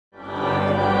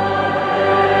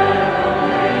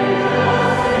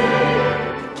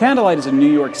Candlelight is a New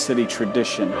York City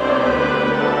tradition.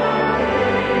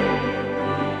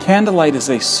 Candlelight is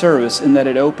a service in that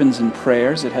it opens in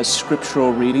prayers, it has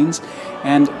scriptural readings,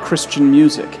 and Christian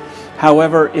music.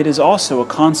 However, it is also a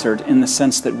concert in the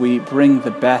sense that we bring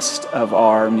the best of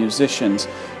our musicians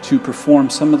to perform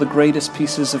some of the greatest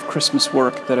pieces of Christmas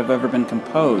work that have ever been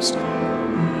composed.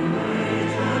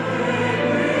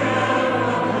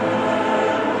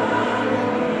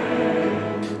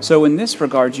 So in this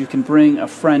regard, you can bring a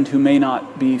friend who may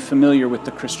not be familiar with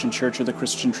the Christian church or the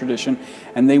Christian tradition,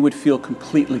 and they would feel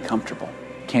completely comfortable.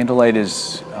 Candlelight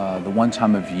is the one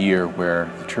time of year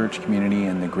where the church community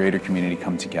and the greater community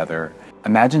come together.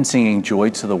 Imagine singing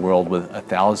Joy to the World with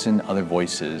 1,000 other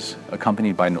voices,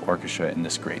 accompanied by an orchestra in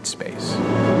this great space.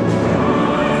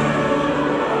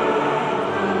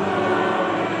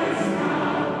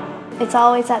 It's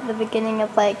always at the beginning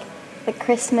of the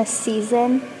Christmas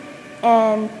season,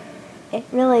 and it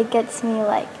really gets me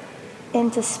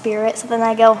into spirit. So then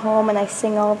I go home and I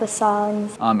sing all the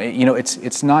songs.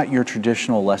 It's not your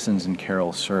traditional lessons and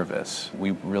carol service.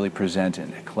 We really present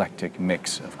an eclectic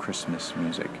mix of Christmas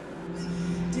music.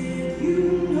 Did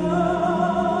you know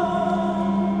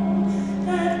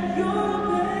that your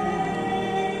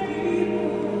baby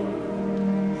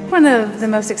born? One of the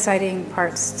most exciting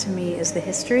parts to me is the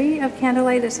history of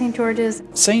Candlelight at St. George's.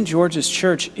 St. George's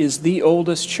Church is the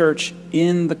oldest church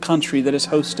in the country that has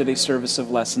hosted a service of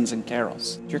lessons and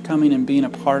carols. You're coming and being a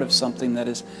part of something that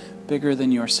is bigger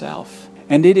than yourself.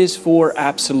 And it is for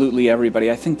absolutely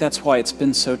everybody. I think that's why it's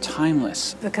been so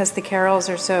timeless. Because the carols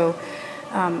are so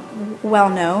well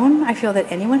known, I feel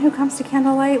that anyone who comes to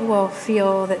Candlelight will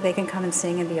feel that they can come and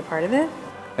sing and be a part of it.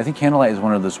 I think Candlelight is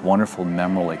one of those wonderful,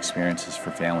 memorable experiences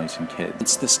for families and kids.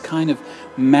 It's this kind of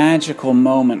magical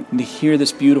moment to hear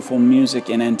this beautiful music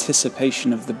in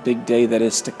anticipation of the big day that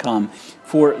is to come.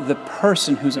 For the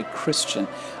person who's a Christian,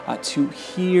 to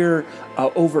hear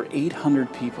over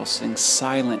 800 people sing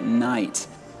Silent Night.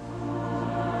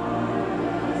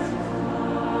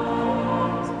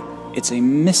 It's a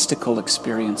mystical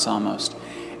experience almost.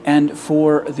 And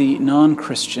for the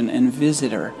non-Christian and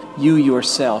visitor, you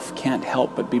yourself can't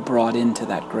help but be brought into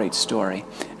that great story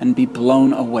and be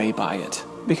blown away by it.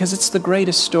 Because it's the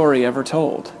greatest story ever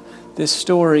told. This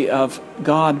story of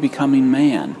God becoming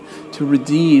man to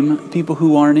redeem people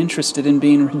who aren't interested in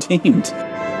being redeemed.